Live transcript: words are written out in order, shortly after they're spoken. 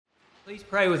Please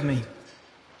pray with me.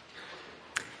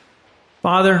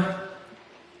 Father,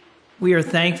 we are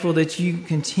thankful that you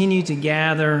continue to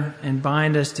gather and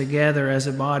bind us together as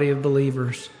a body of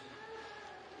believers,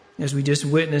 as we just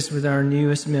witnessed with our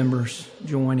newest members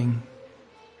joining.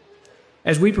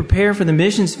 As we prepare for the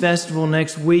Missions Festival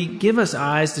next week, give us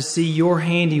eyes to see your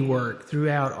handiwork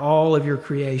throughout all of your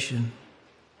creation.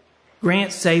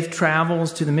 Grant safe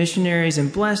travels to the missionaries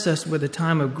and bless us with a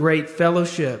time of great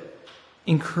fellowship,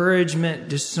 encouragement,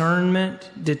 discernment,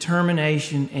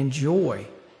 determination, and joy.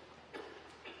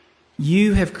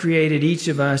 You have created each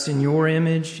of us in your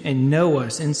image and know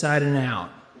us inside and out.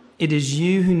 It is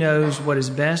you who knows what is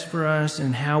best for us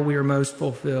and how we are most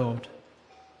fulfilled.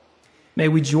 May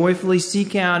we joyfully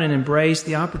seek out and embrace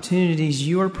the opportunities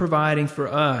you are providing for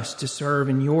us to serve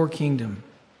in your kingdom.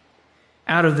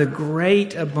 Out of the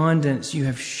great abundance you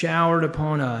have showered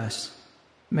upon us,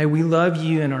 may we love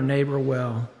you and our neighbor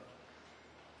well.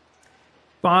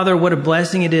 Father, what a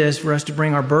blessing it is for us to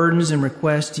bring our burdens and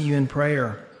requests to you in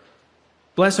prayer.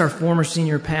 Bless our former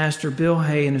senior pastor, Bill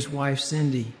Hay, and his wife,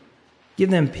 Cindy. Give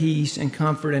them peace and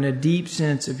comfort and a deep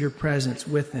sense of your presence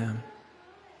with them.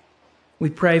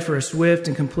 We pray for a swift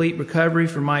and complete recovery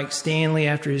for Mike Stanley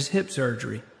after his hip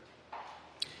surgery.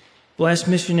 Bless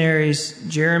missionaries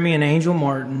Jeremy and Angel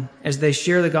Martin as they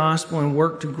share the gospel and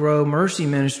work to grow mercy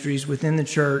ministries within the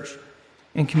church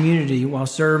and community while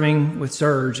serving with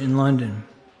Surge in London.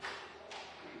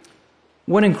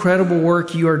 What incredible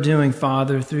work you are doing,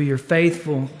 Father, through your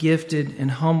faithful, gifted,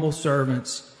 and humble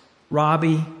servants,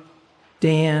 Robbie,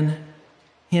 Dan,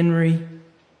 Henry,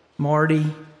 Marty,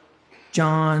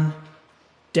 John,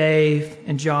 Dave,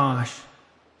 and Josh.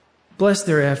 Bless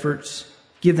their efforts.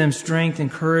 Give them strength and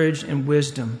courage and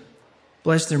wisdom.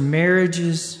 Bless their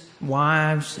marriages,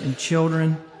 wives, and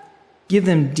children. Give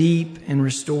them deep and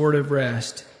restorative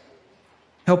rest.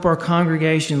 Help our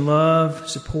congregation love,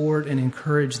 support, and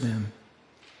encourage them.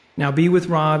 Now be with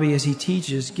Robbie as he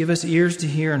teaches. Give us ears to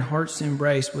hear and hearts to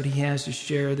embrace what he has to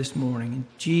share this morning. In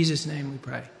Jesus' name we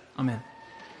pray. Amen.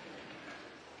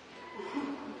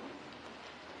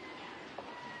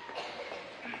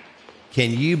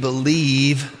 Can you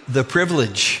believe the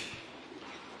privilege?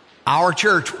 Our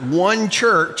church, one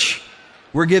church,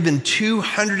 we're giving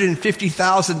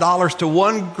 $250,000 to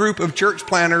one group of church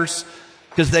planners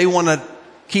because they want to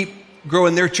keep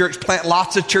growing their church, plant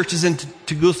lots of churches in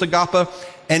Tegucigalpa,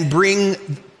 and bring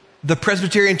the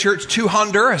Presbyterian Church to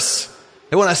Honduras.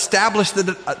 They want to establish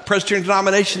the Presbyterian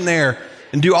denomination there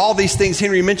and do all these things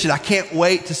Henry mentioned. I can't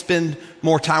wait to spend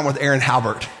more time with Aaron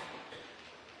Halbert.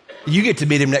 You get to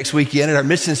meet him next weekend at our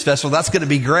Missions Festival. That's going to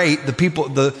be great. The people,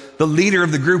 the leader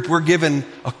of the group we're giving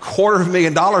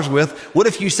 $250,000 with. What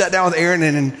if you sat down with Aaron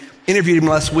and interviewed him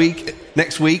next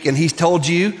week, and he's told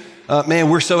you, man,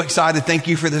 we're so excited. Thank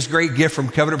you for this great gift from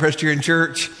Covenant Presbyterian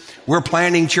Church. We're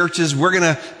planning churches. We're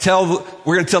going to tell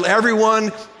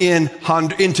everyone in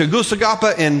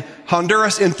Tegucigalpa, in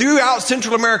Honduras, and throughout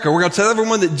Central America. We're going to tell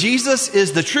everyone that Jesus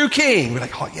is the true King. We're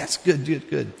like, oh yes,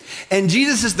 good. And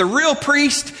Jesus is the real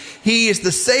priest. He is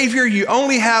the Savior. You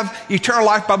only have eternal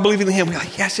life by believing in Him. We're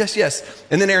like, yes.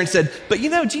 And then Aaron said, but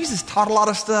Jesus taught a lot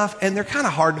of stuff, and they're kind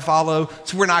of hard to follow,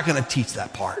 so we're not going to teach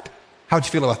that part. How'd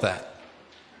you feel about that?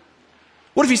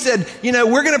 What if he said,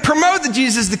 we're going to promote that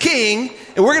Jesus is the King,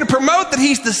 and we're going to promote that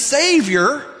He's the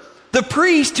Savior, the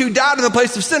priest who died in the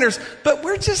place of sinners, but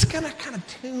we're just going to kind of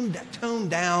tone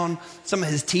down some of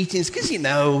His teachings because, He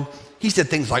said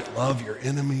things like love your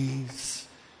enemies,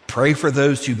 pray for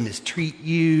those who mistreat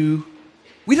you.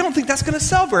 We don't think that's going to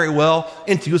sell very well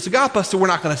in Tegucigalpa, so we're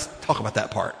not going to talk about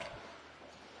that part.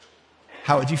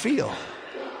 How would you feel?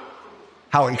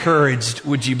 How encouraged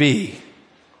would you be?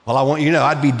 Well, I want you to know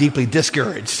I'd be deeply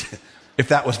discouraged if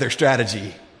that was their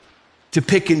strategy, to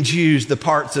pick and choose the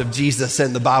parts of Jesus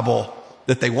and the Bible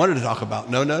that they wanted to talk about.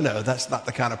 No, that's not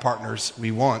the kind of partners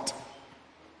we want.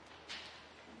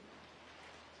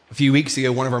 A few weeks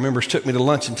ago, one of our members took me to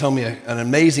lunch and told me an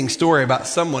amazing story about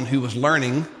someone who was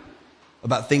learning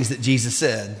about things that Jesus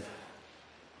said.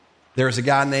 There was a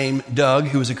guy named Doug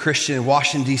who was a Christian in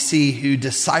Washington, D.C., who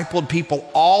discipled people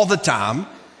all the time.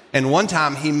 And one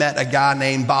time he met a guy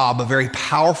named Bob, a very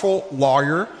powerful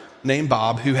lawyer named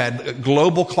Bob, who had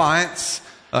global clients.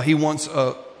 He once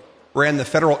ran the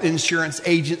Federal Insurance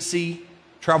Agency,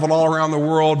 traveled all around the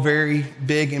world, very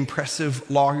big,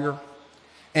 impressive lawyer.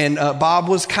 And Bob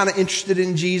was kind of interested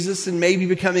in Jesus and maybe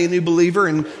becoming a new believer.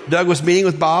 And Doug was meeting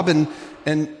with Bob, and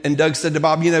Doug said to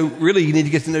Bob, really, you need to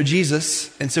get to know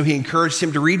Jesus. And so he encouraged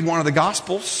him to read one of the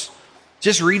Gospels.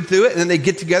 Just read through it, and then they'd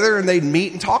get together and they'd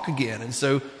meet and talk again. And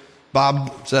so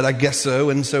Bob said, I guess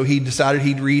so. And so he decided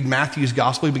he'd read Matthew's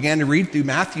Gospel. He began to read through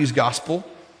Matthew's Gospel.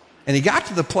 And he got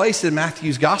to the place in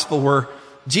Matthew's gospel where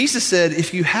Jesus said,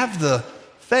 if you have the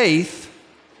faith,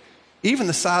 even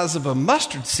the size of a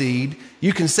mustard seed,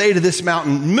 you can say to this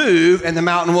mountain, move, and the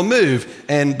mountain will move.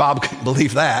 And Bob couldn't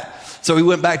believe that. So he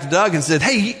went back to Doug and said,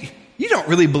 hey, you don't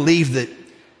really believe that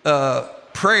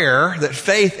that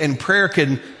faith and prayer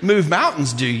can move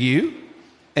mountains, do you?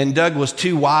 And Doug was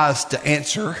too wise to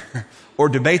answer or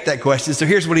debate that question. So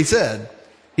here's what he said.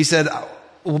 He said,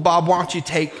 well, Bob, why don't you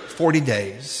take 40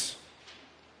 days,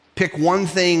 pick one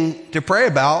thing to pray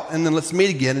about, and then let's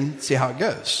meet again and see how it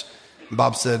goes. And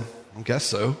Bob said, I guess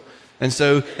so. And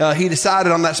so he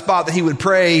decided on that spot that he would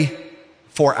pray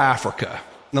for Africa.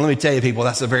 Now, let me tell you, people,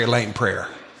 that's a very lame prayer.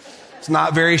 It's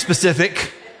not very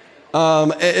specific.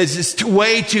 It's just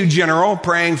way too general,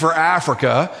 praying for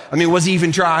Africa. I mean, was he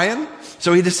even trying?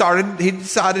 So he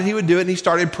decided he would do it, and he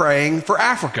started praying for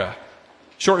Africa.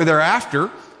 Shortly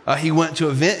thereafter, he went to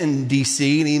an event in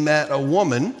D.C., and he met a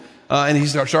woman, and he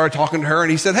started talking to her, and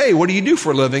he said, hey, what do you do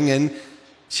for a living? And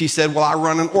she said, well, I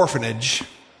run an orphanage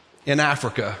in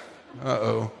Africa.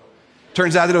 Uh-oh.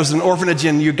 Turns out that it was an orphanage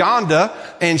in Uganda,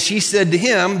 and she said to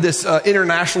him, this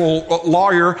international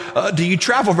lawyer, do you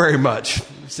travel very much?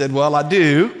 He said, well, I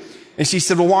do. And she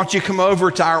said, well, why don't you come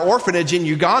over to our orphanage in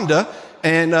Uganda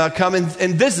and come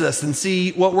and visit us and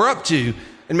see what we're up to,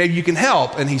 and maybe you can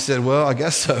help. And he said, well, I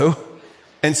guess so.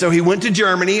 And so he went to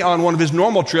Germany on one of his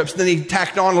normal trips. Then he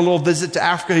tacked on a little visit to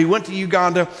Africa. He went to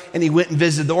Uganda, and he went and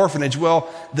visited the orphanage. Well,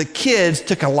 the kids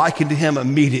took a liking to him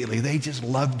immediately. They just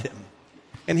loved him.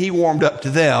 And he warmed up to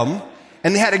them,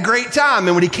 and they had a great time.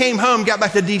 And when he came home, got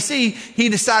back to D.C., he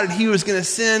decided he was going to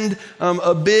send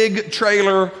a big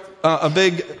trailer, a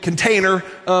big container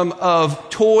of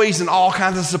toys and all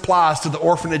kinds of supplies to the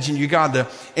orphanage in Uganda.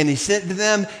 And he sent it to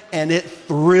them, and it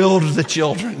thrilled the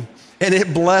children. And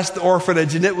it blessed the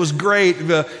orphanage, and it was great.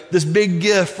 This big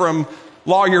gift from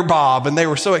Lawyer Bob, and they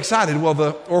were so excited. Well,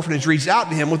 the orphanage reached out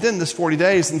to him within this 40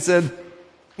 days and said,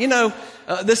 you know,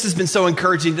 this has been so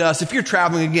encouraging to us. If you're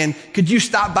traveling again, could you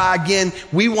stop by again?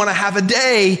 We want to have a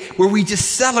day where we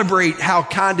just celebrate how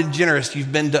kind and generous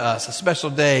you've been to us, a special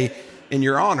day in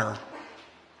your honor.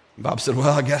 And Bob said, well,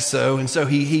 I guess so. And so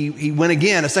he went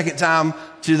again a second time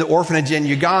to the orphanage in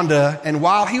Uganda. And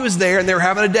while he was there and they were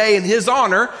having a day in his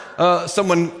honor,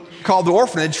 someone called the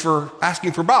orphanage for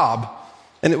asking for Bob.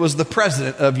 And it was the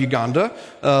president of Uganda,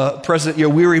 President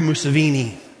Yoweri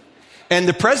Museveni. And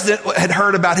the president had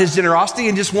heard about his generosity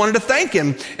and just wanted to thank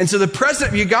him. And so the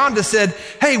president of Uganda said,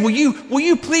 hey, will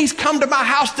you please come to my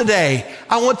house today?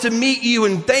 I want to meet you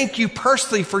and thank you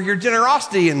personally for your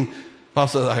generosity. And Bob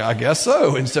said, I guess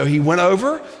so. And so he went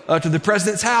over to the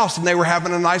president's house, and they were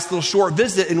having a nice little short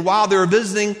visit. And while they were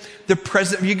visiting, the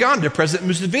president of Uganda, President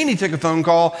Museveni, took a phone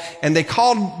call, and they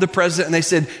called the president and they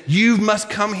said, you must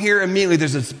come here immediately.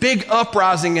 There's this big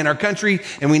uprising in our country,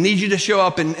 and we need you to show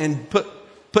up and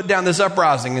put down this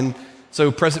uprising. And so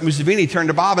President Museveni turned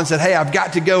to Bob and said, hey, I've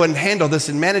got to go and handle this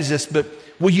and manage this, but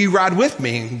will you ride with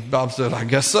me? And Bob said, I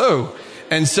guess so.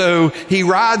 And so he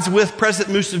rides with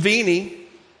President Museveni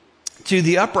to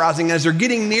the uprising. As they're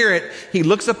getting near it, he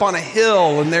looks up on a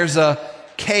hill, and there's a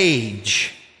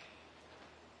cage,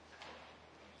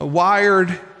 a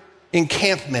wired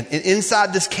encampment. And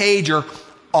inside this cage are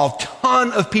a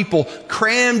ton of people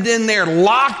crammed in there,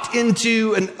 locked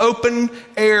into an open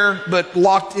air but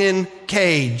locked in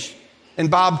cage. And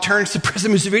Bob turns to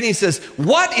President Museveni and says,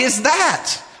 what is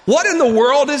that? What in the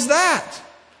world is that?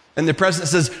 And the president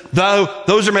says,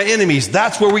 those are my enemies.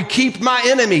 That's where we keep my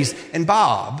enemies. And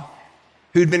Bob,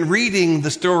 who'd been reading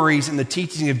the stories and the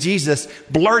teaching of Jesus,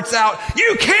 blurts out,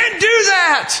 you can't do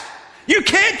that. You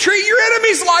can't treat your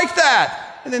enemies like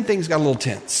that. And then things got a little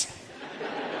tense.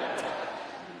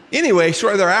 Anyway,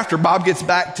 shortly thereafter, Bob gets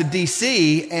back to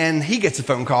D.C. and he gets a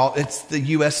phone call. It's the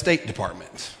U.S. State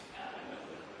Department.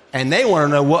 And they want to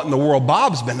know what in the world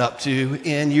Bob's been up to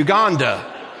in Uganda.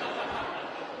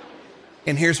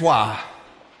 And here's why.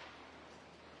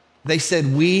 They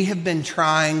said, we have been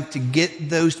trying to get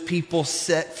those people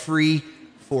set free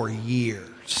for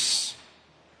years,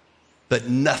 but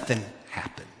nothing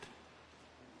happened.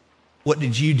 What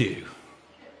did you do?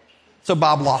 So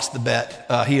Bob lost the bet.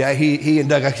 He and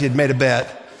Doug actually had made a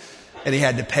bet, and he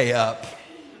had to pay up.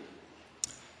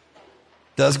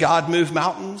 Does God move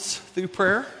mountains through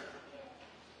prayer?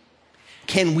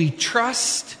 Can we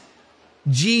trust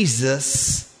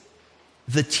Jesus,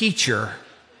 the teacher,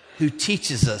 who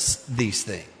teaches us these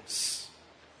things?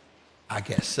 I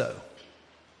guess so.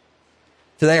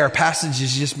 Today our passage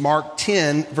is just Mark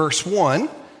 10, verse 1.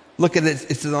 Look at it.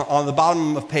 It's on the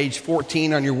bottom of page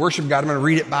 14 on your worship guide. I'm going to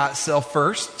read it by itself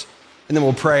first, and then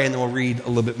we'll pray, and then we'll read a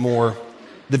little bit more.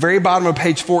 The very bottom of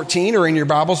page 14, or in your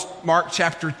Bibles, Mark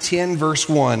chapter 10, verse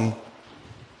 1.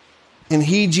 And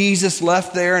he, Jesus,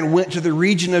 left there and went to the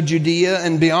region of Judea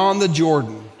and beyond the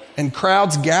Jordan, and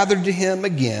crowds gathered to him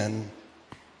again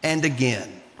and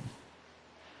again.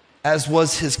 As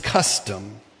was his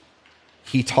custom,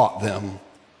 he taught them.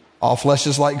 All flesh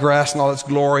is like grass, and all its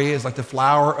glory is like the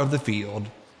flower of the field.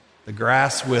 The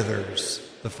grass withers,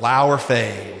 the flower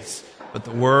fades, but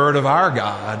the word of our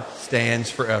God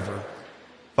stands forever.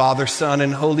 Father, Son,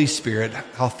 and Holy Spirit,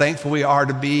 how thankful we are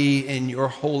to be in your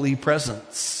holy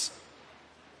presence.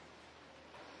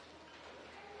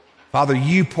 Father,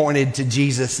 you pointed to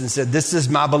Jesus and said, "This is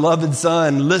my beloved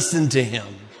Son, listen to him."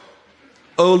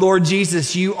 Oh Lord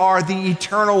Jesus, you are the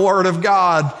eternal Word of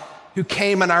God who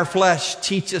came in our flesh.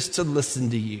 Teach us to listen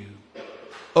to you.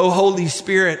 Oh Holy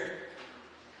Spirit,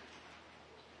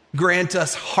 grant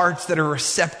us hearts that are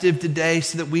receptive today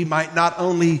so that we might not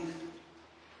only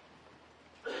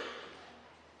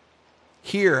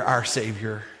hear our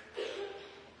Savior,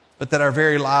 but that our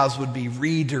very lives would be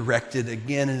redirected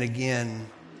again and again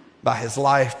by his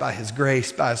life, by his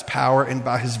grace, by his power, and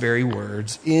by his very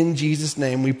words. In Jesus'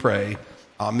 name we pray.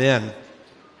 Amen.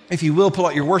 If you will, pull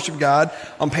out your worship guide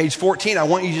on page 14. I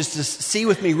want you just to see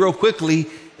with me real quickly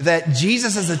that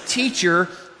Jesus as a teacher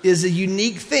is a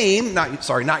unique theme.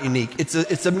 Not unique.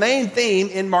 It's a main theme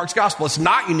in Mark's gospel. It's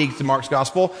not unique to Mark's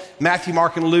gospel. Matthew,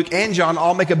 Mark, and Luke, and John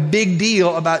all make a big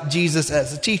deal about Jesus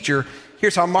as a teacher.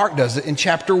 Here's how Mark does it in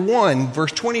chapter 1,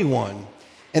 verse 21.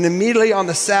 And immediately on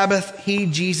the Sabbath, he,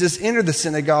 Jesus, entered the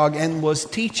synagogue and was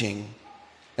teaching.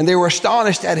 And they were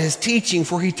astonished at his teaching,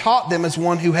 for he taught them as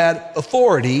one who had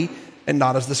authority and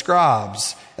not as the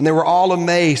scribes. And they were all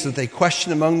amazed that they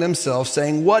questioned among themselves,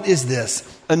 saying, "What is this?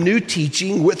 A new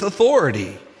teaching with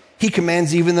authority. He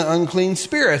commands even the unclean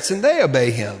spirits, and they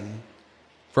obey him."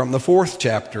 From the 4th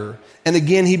chapter. And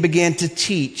again he began to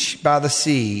teach by the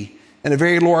sea. And a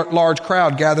very large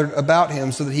crowd gathered about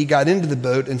him, so that he got into the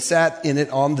boat and sat in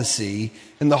it on the sea.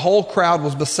 And the whole crowd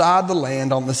was beside the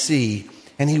land on the sea.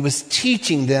 And he was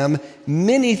teaching them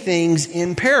many things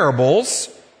in parables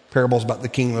about the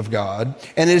kingdom of God.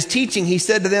 And in his teaching, he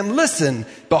said to them, "Listen,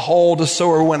 behold, a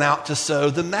sower went out to sow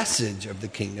the message of the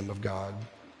kingdom of God."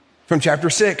 From chapter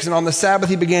 6, and on the Sabbath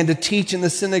he began to teach in the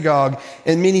synagogue,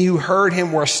 and many who heard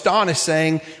him were astonished,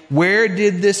 saying, "Where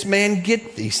did this man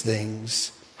get these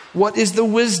things? What is the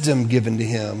wisdom given to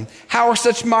him? How are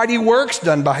such mighty works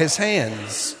done by his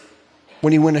hands?"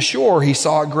 When he went ashore, he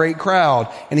saw a great crowd,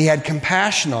 and he had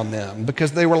compassion on them,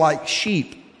 because they were like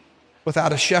sheep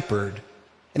without a shepherd.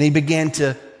 And he began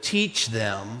to teach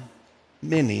them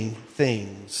many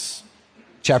things.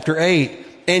 Chapter 8,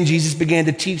 and Jesus began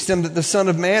to teach them that the Son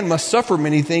of Man must suffer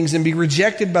many things and be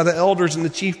rejected by the elders and the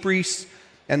chief priests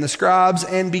and the scribes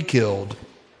and be killed,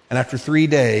 and after 3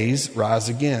 days rise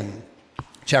again.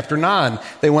 Chapter 9,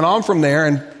 they went on from there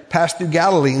and passed through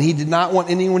Galilee, and he did not want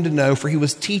anyone to know, for he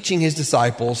was teaching his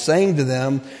disciples, saying to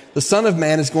them, "The Son of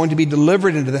Man is going to be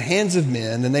delivered into the hands of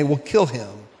men, and they will kill him.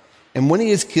 And when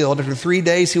he is killed, after 3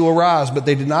 days he will rise." But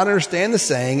they did not understand the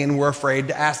saying and were afraid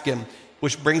to ask him.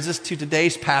 Which brings us to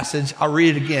today's passage. I'll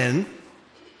read it again.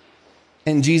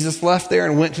 And Jesus left there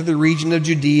and went to the region of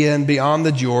Judea and beyond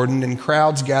the Jordan, and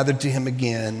crowds gathered to him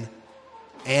again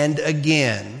and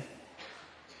again.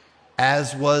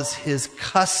 As was his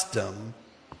custom,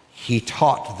 he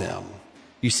taught them.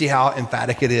 You see how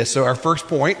emphatic it is. So our first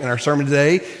point in our sermon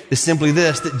today is simply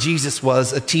this, that Jesus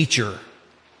was a teacher.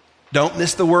 Don't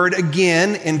miss the word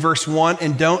again in verse 1,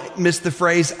 and don't miss the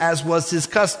phrase, "as was his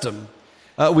custom."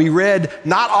 We read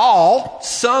not all,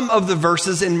 some of the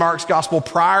verses in Mark's gospel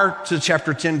prior to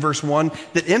chapter 10, verse 1,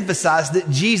 that emphasize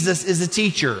that Jesus is a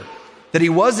teacher, that he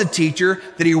was a teacher,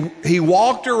 that he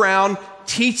walked around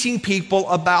teaching people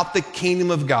about the kingdom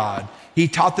of God. He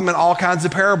taught them in all kinds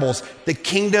of parables. The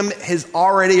kingdom has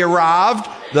already arrived,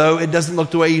 though it doesn't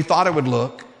look the way you thought it would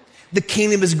look. The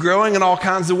kingdom is growing in all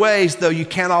kinds of ways, though you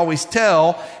can't always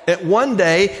tell. That one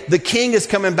day, the king is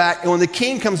coming back, and when the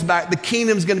king comes back, the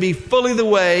kingdom is going to be fully the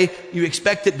way you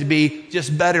expect it to be,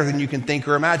 just better than you can think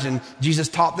or imagine. Jesus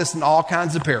taught this in all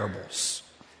kinds of parables.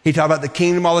 He taught about the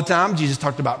kingdom all the time. Jesus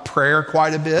talked about prayer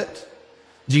quite a bit.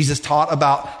 Jesus taught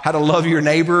about how to love your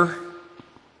neighbor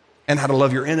and how to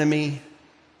love your enemy,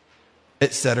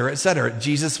 et cetera, et cetera.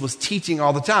 Jesus was teaching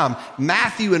all the time.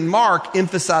 Matthew and Mark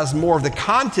emphasize more of the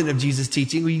content of Jesus'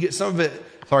 teaching. You get some of it,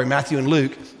 Matthew and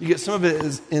Luke. You get some of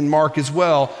it in Mark as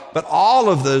well. But all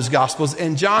of those gospels,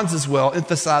 and John's as well,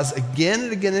 emphasize again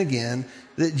and again and again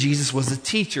that Jesus was a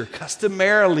teacher,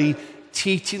 customarily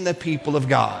teaching the people of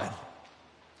God.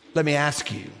 Let me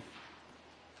ask you,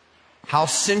 how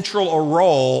central a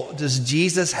role does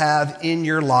Jesus have in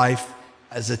your life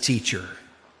as a teacher.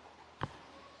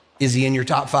 Is he in your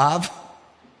top 5?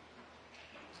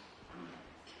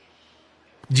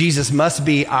 Jesus must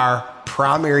be our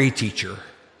primary teacher.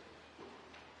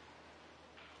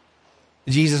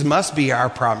 Jesus must be our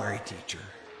primary teacher.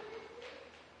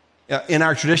 In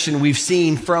our tradition, we've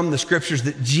seen from the scriptures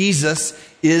that Jesus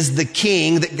is the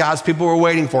king that God's people were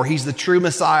waiting for. He's the true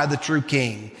Messiah, the true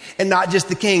king. And not just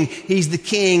the king, he's the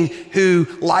king who,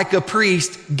 like a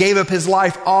priest, gave up his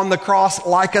life on the cross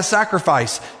like a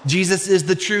sacrifice. Jesus is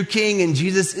the true king and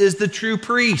Jesus is the true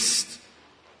priest.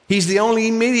 He's the only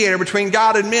mediator between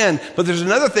God and men. But there's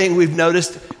another thing we've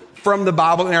noticed from the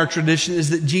Bible in our tradition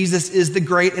is that Jesus is the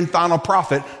great and final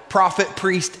prophet,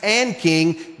 priest, and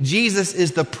king. Jesus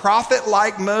is the prophet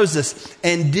like Moses.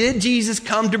 And did Jesus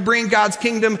come to bring God's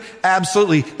kingdom?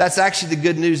 Absolutely. That's actually the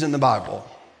good news in the Bible.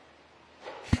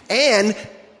 And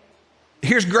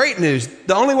here's great news.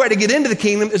 The only way to get into the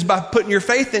kingdom is by putting your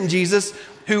faith in Jesus,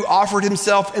 who offered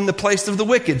himself in the place of the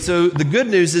wicked. So the good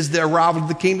news is the arrival of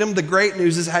the kingdom. The great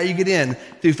news is how you get in,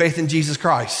 through faith in Jesus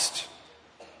Christ.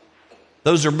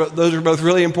 Those are both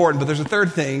really important, but there's a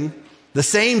third thing. The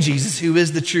same Jesus who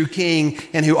is the true king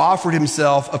and who offered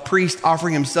himself, a priest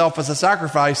offering himself as a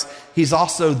sacrifice, he's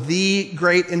also the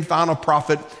great and final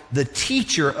prophet, the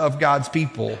teacher of God's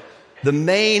people. The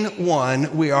main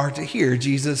one we are to hear.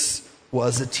 Jesus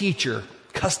was a teacher,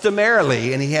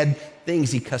 customarily, and he had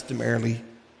things he customarily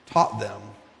taught them.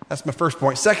 That's my first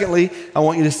point. Secondly, I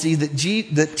want you to see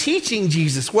that teaching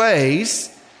Jesus'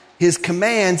 ways, his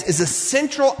commands, is a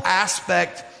central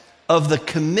aspect of the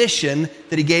commission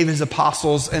that he gave his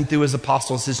apostles and through his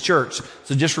apostles, his church.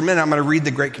 So just for a minute, I'm going to read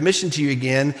the Great Commission to you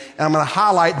again, and I'm going to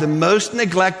highlight the most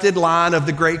neglected line of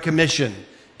the Great Commission,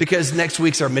 because next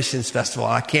week's our Missions Festival,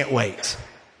 and I can't wait.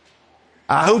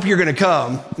 I hope you're going to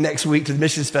come next week to the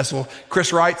Missions Festival.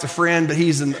 Chris Wright's a friend, but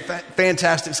he's a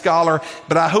fantastic scholar.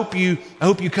 But I hope you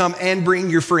come and bring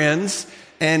your friends.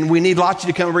 And we need lots of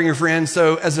you to come and bring your friends.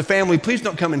 So as a family, please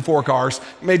don't come in 4 cars.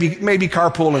 Maybe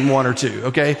carpool in 1 or 2,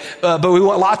 okay? But we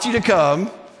want lots of you to come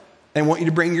and want you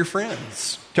to bring your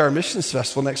friends to our Missions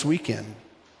Festival next weekend.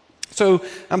 So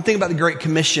I'm thinking about the Great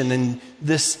Commission and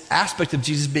this aspect of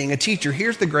Jesus being a teacher.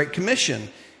 Here's the Great Commission.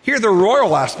 Here's the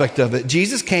royal aspect of it.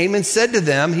 Jesus came and said to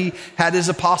them, he had his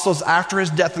apostles after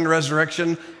his death and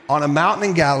resurrection on a mountain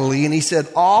in Galilee, and he said,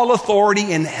 all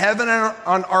authority in heaven and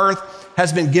on earth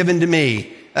has been given to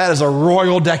me. That is a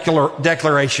royal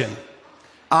declaration.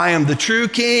 I am the true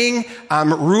king.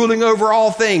 I'm ruling over all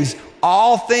things.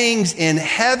 All things in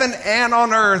heaven and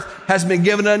on earth has been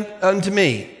given unto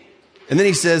me. And then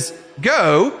he says,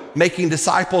 go, making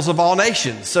disciples of all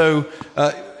nations. So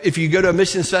if you go to a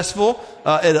missions festival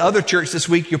at other church this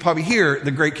week, you'll probably hear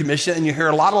the Great Commission, and you hear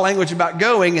a lot of language about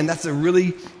going, and that's a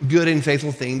really good and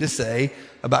faithful thing to say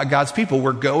about God's people.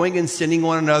 We're going and sending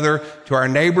one another to our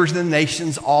neighbors and the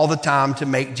nations all the time to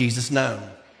make Jesus known.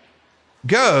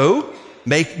 Go,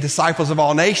 make disciples of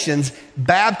all nations,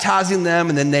 baptizing them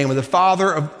in the name of the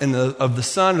Father, of the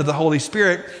Son, of the Holy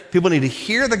Spirit. People need to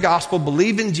hear the gospel,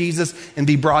 believe in Jesus, and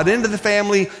be brought into the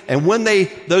family. And when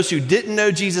those who didn't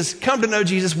know Jesus come to know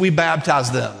Jesus, we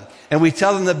baptize them. And we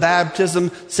tell them that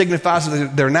baptism signifies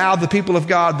that they're now the people of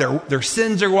God. Their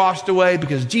sins are washed away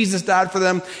because Jesus died for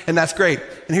them. And that's great.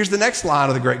 And here's the next line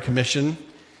of the Great Commission.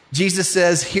 Jesus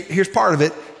says, here's part of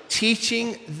it,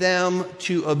 teaching them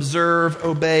to observe,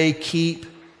 obey, keep,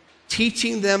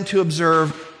 teaching them to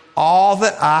observe all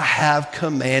that I have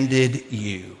commanded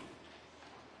you.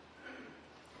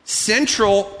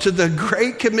 Central to the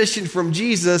Great Commission from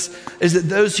Jesus is that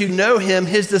those who know him,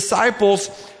 his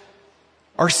disciples,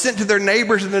 are sent to their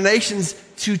neighbors and the nations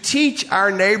to teach our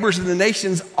neighbors and the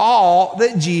nations all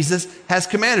that Jesus has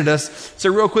commanded us.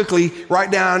 So real quickly,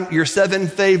 write down your 7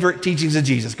 favorite teachings of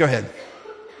Jesus. Go ahead.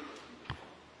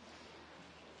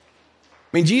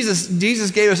 I mean,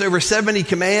 Jesus gave us over 70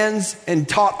 commands and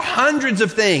taught hundreds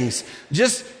of things.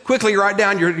 Just quickly write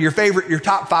down your favorite, your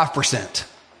top 5%.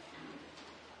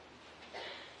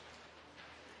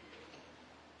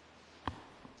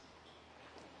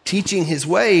 Teaching his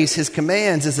ways, his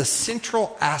commands, is a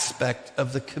central aspect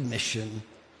of the commission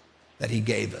that he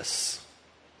gave us.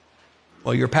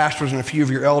 Well, your pastors and a few of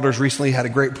your elders recently had a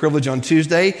great privilege on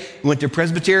Tuesday. We went to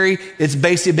Presbytery. It's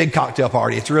basically a big cocktail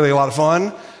party. It's really a lot of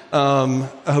fun.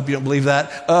 I hope you don't believe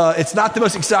that. It's not the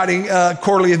most exciting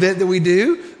quarterly event that we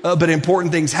do, but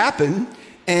important things happen.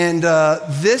 And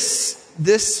this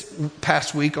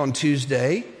past week on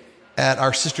Tuesday at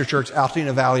our sister church,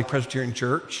 Altadena Valley Presbyterian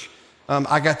Church,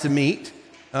 I got to meet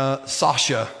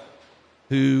Sasha,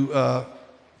 who a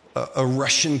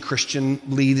Russian Christian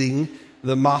leading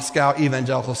the Moscow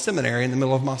Evangelical Seminary in the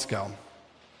middle of Moscow.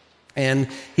 And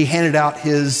he handed out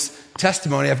his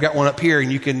testimony. I've got one up here,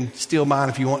 and you can steal mine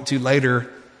if you want to later.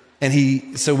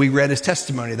 And so we read his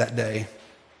testimony that day.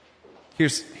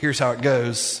 Here's how it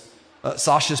goes.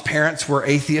 Sasha's parents were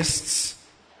atheists.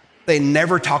 They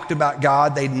never talked about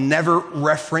God. They never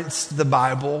referenced the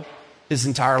Bible his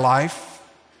entire life.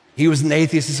 He was an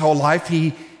atheist his whole life.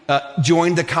 He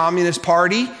joined the Communist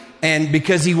Party, and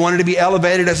because he wanted to be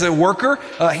elevated as a worker,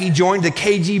 he joined the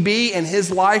KGB, and his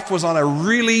life was on a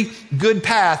really good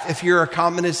path if you're a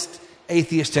communist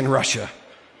atheist in Russia.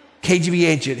 KGB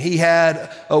agent. He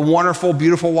had a wonderful,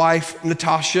 beautiful wife,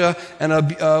 Natasha, and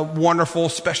a wonderful,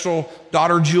 special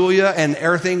daughter, Julia, and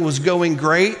everything was going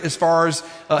great as far as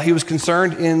he was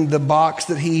concerned in the box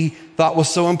that he thought was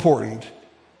so important,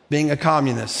 being a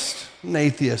communist, an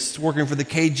atheist, working for the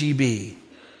KGB.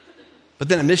 But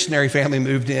then a missionary family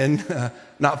moved in,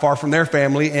 not far from their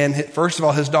family, and first of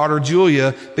all, his daughter,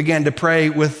 Julia, began to pray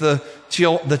with the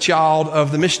child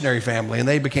of the missionary family, and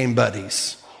they became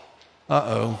buddies.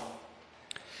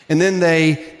 And then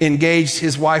they engaged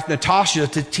his wife, Natasha,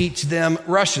 to teach them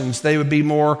Russians. They would be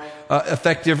more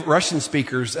effective Russian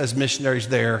speakers as missionaries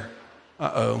there.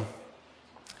 And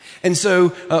so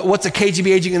what's a KGB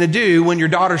agent going to do when your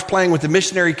daughter's playing with the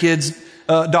missionary kid's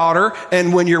daughter,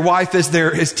 and when your wife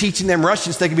is teaching them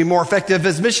Russian so they can be more effective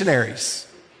as missionaries?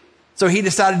 So he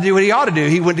decided to do what he ought to do.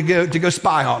 He went to go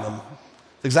spy on them.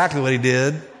 That's exactly what he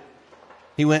did.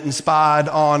 He went and spied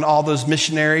on all those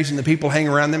missionaries and the people hanging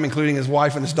around them, including his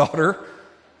wife and his daughter.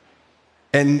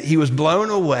 And he was blown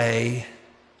away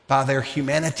by their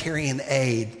humanitarian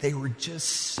aid. They were just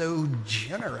so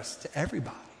generous to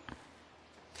everybody.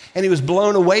 And he was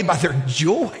blown away by their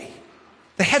joy.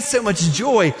 They had so much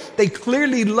joy. They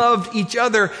clearly loved each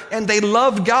other, and they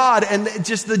loved God, and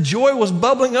just the joy was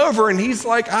bubbling over. And he's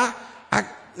like,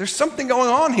 there's something going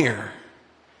on here.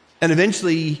 And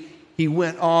eventually he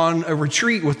went on a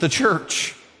retreat with the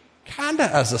church, kind of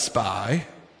as a spy.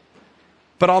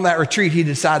 But on that retreat, he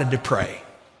decided to pray.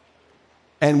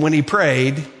 And when he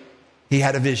prayed, he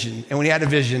had a vision. And when he had a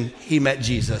vision, he met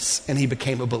Jesus, and he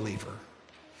became a believer.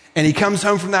 And he comes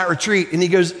home from that retreat, and he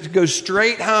goes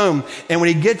straight home. And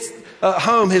when he gets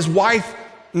home, his wife,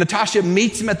 Natasha,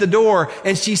 meets him at the door,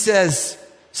 and she says,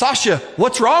 "Sasha,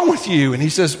 what's wrong with you?" And he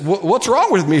says, "What's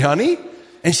wrong with me, honey?"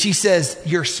 And she says,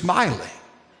 "You're smiling."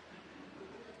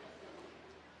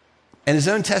 In his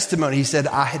own testimony, he said,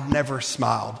 "I had never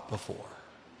smiled before."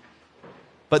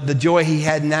 But the joy he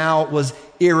had now was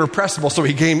irrepressible. So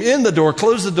he came in the door,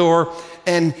 closed the door,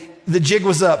 and the jig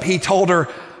was up. He told her,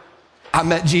 "I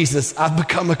met Jesus. I've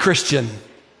become a Christian."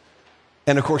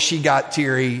 And of course, she got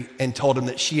teary and told him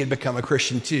that she had become a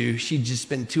Christian too. She'd just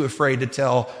been too afraid to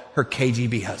tell her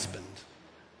KGB husband.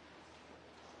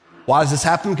 Why does this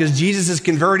happen? Because Jesus is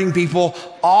converting people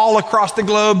all across the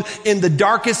globe in the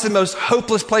darkest and most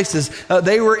hopeless places.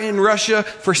 They were in Russia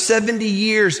for 70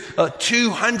 years.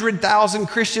 200,000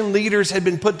 Christian leaders had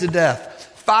been put to death.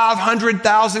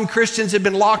 500,000 Christians had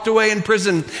been locked away in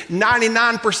prison.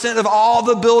 99% of all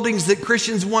the buildings that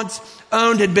Christians once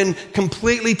owned had been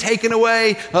completely taken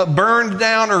away, burned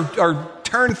down, or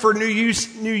turned for new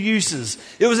uses.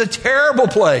 It was a terrible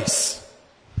place.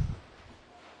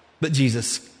 But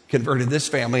Jesus converted this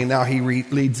family, and now he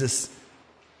leads this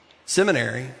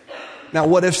seminary. Now,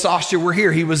 what if Sasha were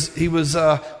here? He was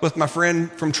with my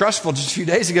friend from Trustville just a few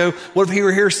days ago. What if he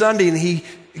were here Sunday and he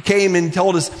came and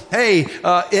told us, "Hey,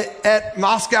 at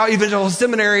Moscow Evangelical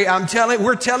Seminary,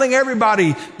 we're telling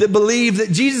everybody that believe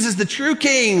that Jesus is the true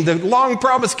King, the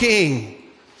long-promised King.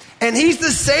 And he's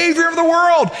the Savior of the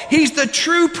world. He's the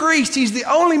true priest. He's the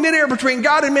only mediator between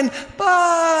God and men.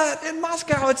 But in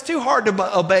Moscow, it's too hard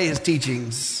to obey his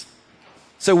teachings.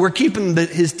 So we're keeping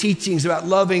his teachings about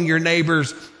loving your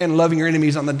neighbors and loving your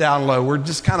enemies on the down low. We're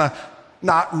just kind of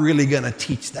not really going to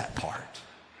teach that part."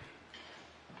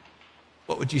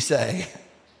 What would you say?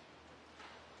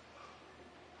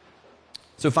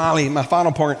 So finally, my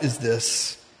final point is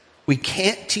this. We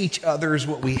can't teach others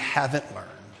what we haven't learned.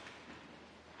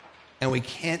 And we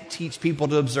can't teach people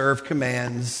to observe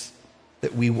commands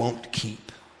that we won't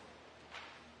keep.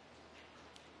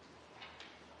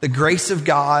 The grace of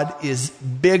God is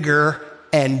bigger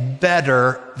and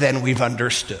better than we've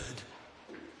understood.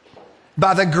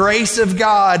 By the grace of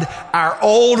God, our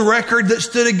old record that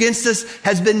stood against us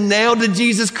has been nailed to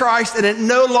Jesus Christ, and it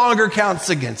no longer counts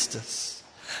against us.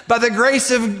 By the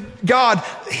grace of God,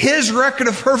 his record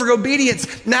of perfect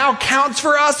obedience now counts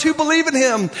for us who believe in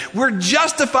him. We're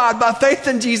justified by faith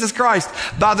in Jesus Christ.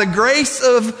 By the grace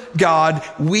of God,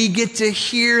 we get to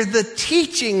hear the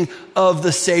teaching of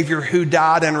the Savior who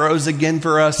died and rose again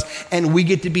for us. And we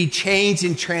get to be changed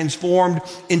and transformed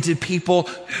into people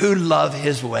who love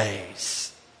his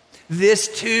ways. This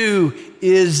too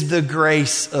is the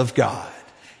grace of God.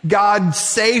 God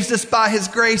saves us by his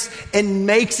grace and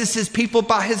makes us his people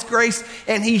by his grace.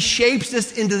 And he shapes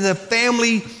us into the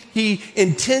family he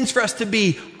intends for us to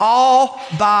be, all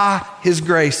by his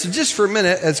grace. So just for a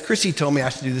minute, as Chrissy told me I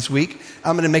should do this week,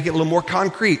 I'm going to make it a little more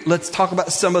concrete. Let's talk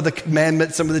about some of the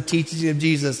commandments, some of the teachings of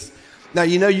Jesus. Now,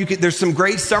 there's some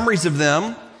great summaries of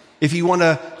them. If you want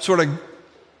to sort of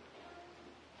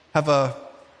have a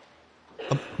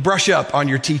brush up on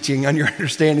your teaching, on your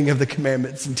understanding of the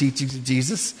commandments and teachings of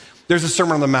Jesus. There's a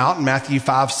Sermon on the Mount in Matthew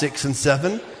 5, 6, and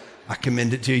 7. I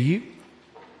commend it to you.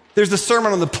 There's the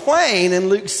Sermon on the Plain in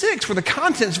Luke 6, where the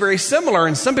content's very similar.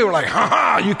 And some people are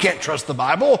like, you can't trust the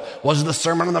Bible. Was it the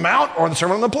Sermon on the Mount or the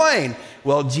Sermon on the Plain?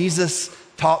 Well, Jesus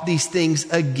taught these things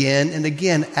again and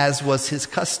again, as was his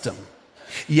custom.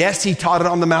 Yes, he taught it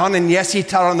on the mountain, and yes, he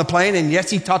taught it on the plain, and yes,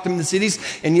 he taught them in the cities,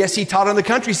 and yes, he taught it on the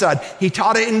countryside. He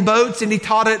taught it in boats, and he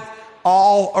taught it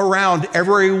all around,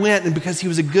 everywhere he went. And because he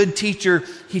was a good teacher,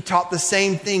 he taught the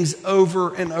same things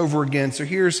over and over again. So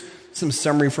here's some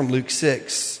summary from Luke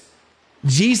 6.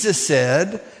 Jesus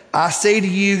said, I say to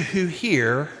you who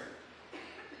hear,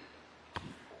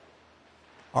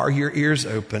 are your ears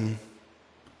open?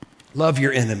 Love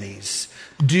your enemies.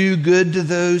 Do good to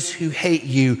those who hate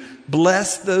you.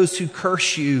 Bless those who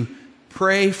curse you.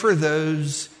 Pray for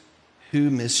those who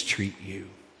mistreat you.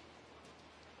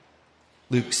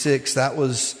 Luke 6, that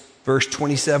was verse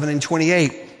 27 and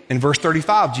 28. In verse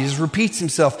 35, Jesus repeats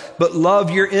himself, but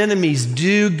love your enemies,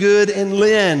 do good and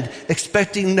lend,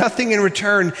 expecting nothing in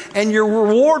return, and your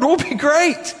reward will be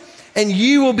great. And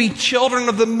you will be children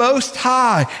of the Most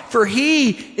High, for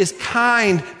he is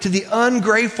kind to the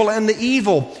ungrateful and the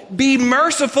evil. Be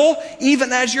merciful,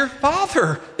 even as your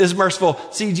Father is merciful.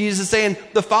 See, Jesus is saying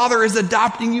the Father is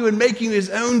adopting you and making you his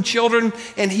own children,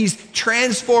 and he's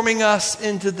transforming us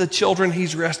into the children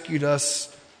he's rescued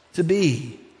us to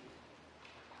be.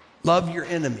 Love your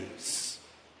enemies.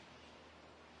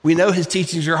 We know his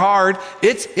teachings are hard.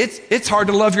 It's hard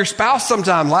to love your spouse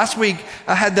sometimes. Last week,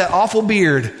 I had that awful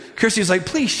beard. Christy was like,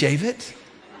 please shave it.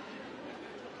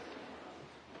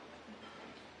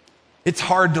 It's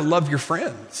hard to love your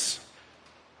friends.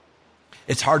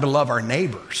 It's hard to love our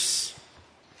neighbors.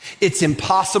 It's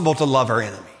impossible to love our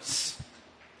enemies.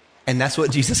 And that's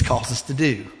what Jesus calls us to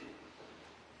do.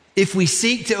 If we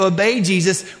seek to obey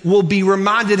Jesus, we'll be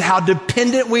reminded how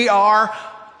dependent we are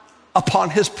upon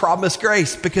his promised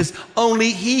grace, because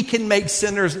only he can make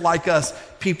sinners like us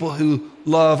people who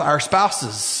love our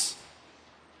spouses,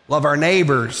 love our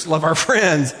neighbors, love our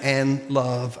friends, and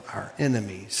love our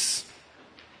enemies.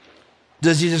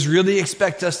 Does Jesus really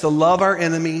expect us to love our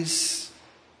enemies,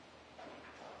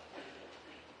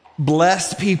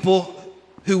 bless people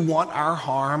who want our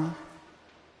harm,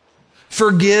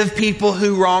 forgive people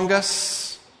who wrong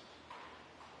us,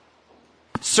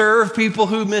 serve people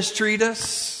who mistreat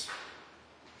us,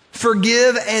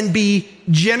 forgive and be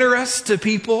generous to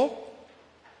people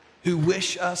who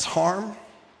wish us harm?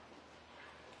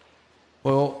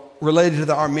 Well, related to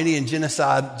the Armenian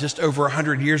genocide just over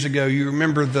 100 years ago, you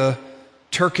remember the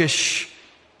Turkish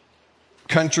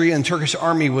country and Turkish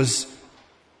army was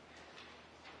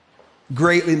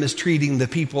greatly mistreating the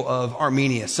people of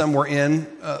Armenia. Some were in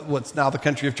what's now the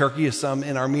country of Turkey, some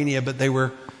in Armenia, but they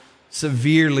were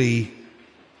severely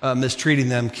mistreating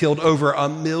them, killed over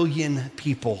 1 million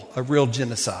people, a real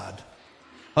genocide.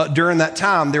 During that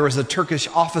time, there was a Turkish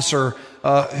officer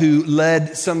who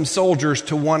led some soldiers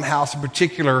to one house in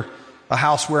particular, a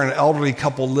house where an elderly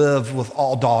couple lived with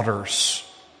all daughters.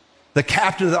 The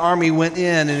captain of the army went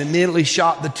in and immediately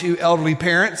shot the 2 elderly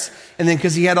parents. And then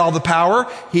because he had all the power,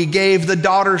 he gave the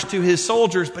daughters to his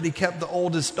soldiers, but he kept the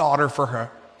oldest daughter for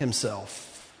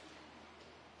himself.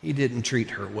 He didn't treat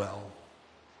her well.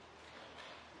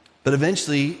 But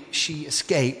eventually she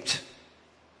escaped,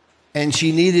 and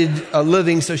she needed a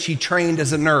living, so she trained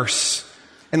as a nurse.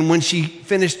 And when she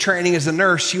finished training as a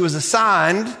nurse, she was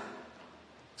assigned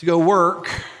to go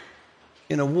work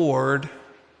in a ward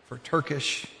for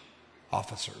Turkish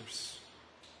officers.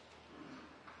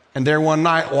 And there one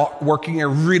night, working a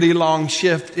really long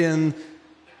shift in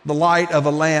the light of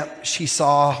a lamp, she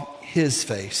saw his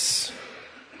face.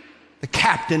 The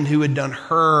captain who had done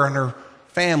her and her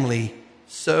family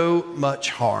so much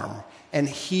harm. and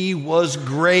he was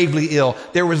gravely ill.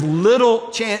 There was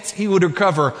little chance he would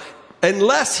recover.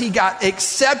 Unless he got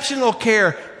exceptional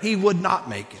care, he would not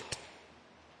make it.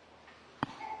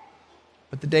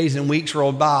 But the days and weeks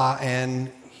rolled by,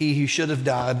 and he who should have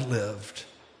died lived.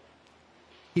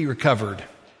 He recovered.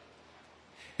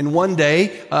 And one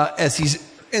day, as he's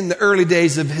in the early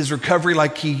days of his recovery,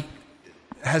 like he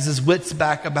has his wits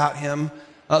back about him,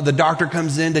 the doctor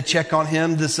comes in to check on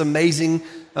him, this amazing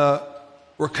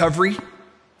recovery,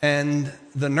 and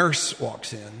the nurse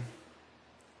walks in.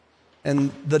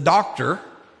 And the doctor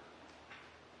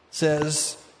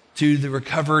says to the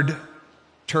recovered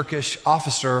Turkish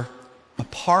officer,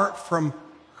 apart from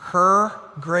her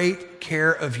great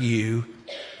care of you,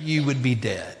 you would be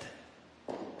dead.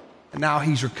 And now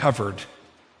he's recovered.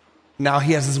 Now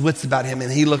he has his wits about him,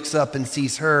 and he looks up and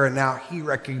sees her, and now he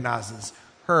recognizes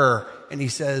her, and he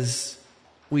says,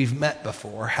 we've met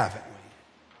before, haven't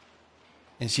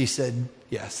we? And she said,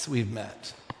 yes, we've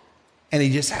met. And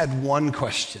he just had one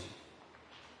question.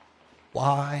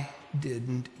 Why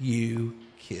didn't you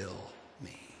kill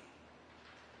me?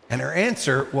 And her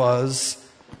answer was,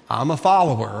 I'm a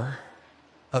follower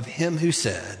of him who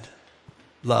said,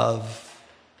 love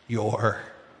your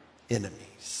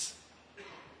enemies.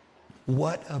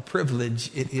 What a privilege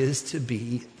it is to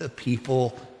be the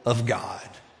people of God.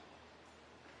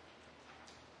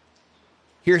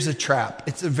 Here's a trap.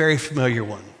 It's a very familiar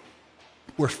one.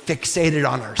 We're fixated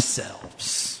on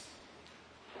ourselves.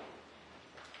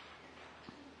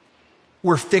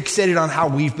 We're fixated on how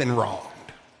we've been wronged.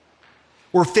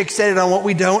 We're fixated on what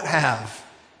we don't have.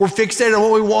 We're fixated on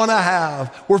what we want to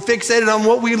have. We're fixated on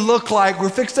what we look like. We're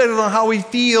fixated on how we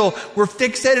feel. We're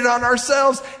fixated on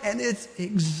ourselves, and it's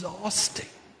exhausting.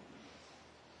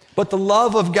 But the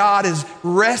love of God has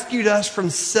rescued us from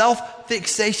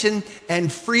self-fixation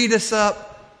and freed us up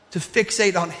to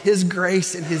fixate on His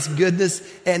grace and His goodness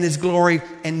and His glory,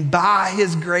 and by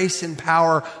His grace and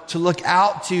power to look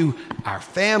out to our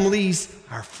families,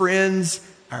 our friends,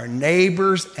 our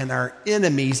neighbors, and our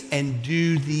enemies and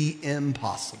do the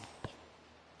impossible.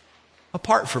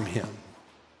 Apart from Him.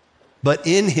 But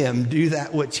in Him, do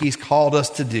that which He's called us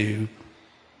to do,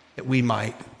 that we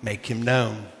might make Him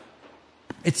known.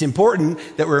 It's important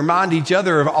that we remind each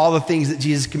other of all the things that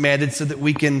Jesus commanded so that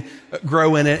we can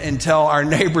grow in it and tell our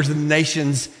neighbors and the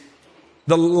nations.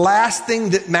 The last thing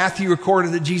that Matthew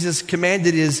recorded that Jesus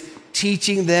commanded is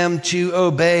teaching them to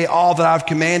obey all that I've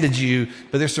commanded you.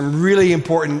 But there's some really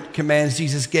important commands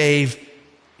Jesus gave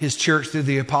His church through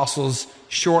the apostles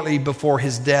shortly before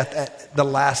His death at the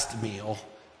last meal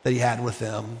that He had with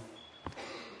them.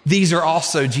 These are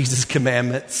also Jesus'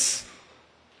 commandments.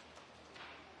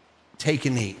 Take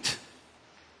and eat.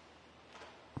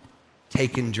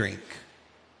 Take and drink.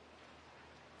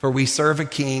 For we serve a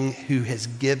King who has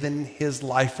given His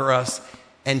life for us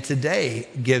and today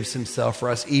gives Himself for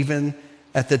us, even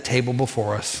at the table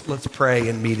before us. Let's pray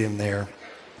and meet Him there.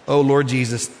 Oh, Lord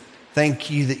Jesus, thank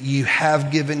You that You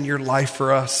have given Your life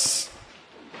for us.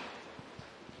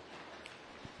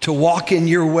 To walk in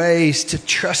Your ways, to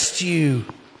trust You,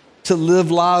 to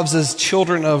live lives as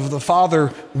children of the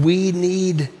Father. We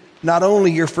need not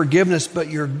only Your forgiveness, but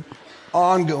Your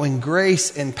ongoing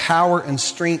grace and power and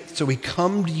strength. So we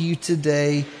come to You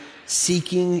today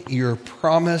seeking Your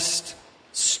promised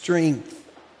strength,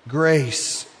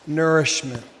 grace,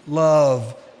 nourishment,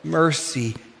 love,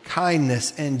 mercy,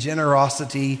 kindness, and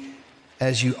generosity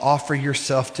as You offer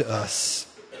Yourself to us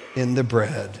in the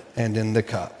bread and in the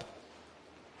cup.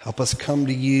 Help us come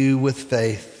to You with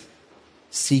faith,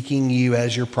 seeking You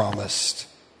as You're promised.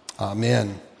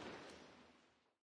 Amen.